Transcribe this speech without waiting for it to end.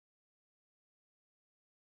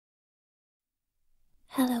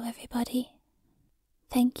Hello everybody.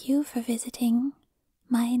 Thank you for visiting.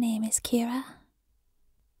 My name is Kira.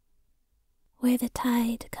 Where the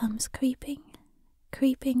tide comes creeping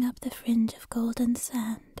up the fringe of golden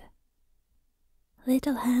sand,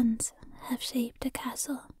 little hands have shaped a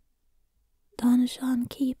castle, donjon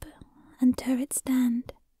keep and turret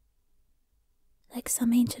stand, like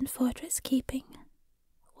some ancient fortress keeping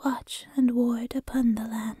watch and ward upon the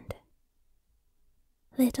land.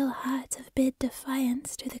 Little hearts have bid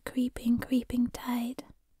defiance to the creeping tide.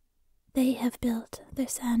 They have built their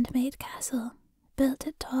sand-made castle, built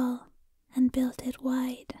it tall and built it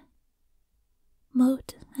wide.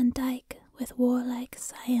 Moat and dike with warlike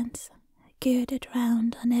science girded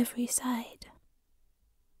round on every side.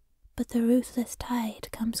 But the ruthless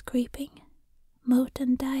tide comes creeping, moat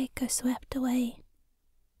and dike are swept away,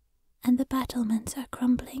 and the battlements are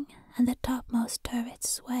crumbling and the topmost turrets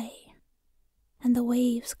sway. And the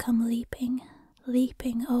waves come leaping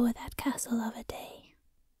o'er that castle of a day.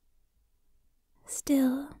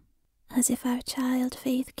 Still, as if our child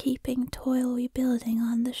faith-keeping toil rebuilding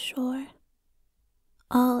on the shore,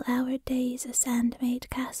 all our days a sand-made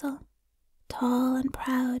castle, tall and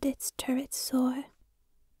proud its turrets soar,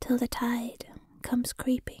 till the tide comes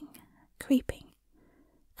creeping,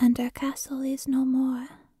 and our castle is no more.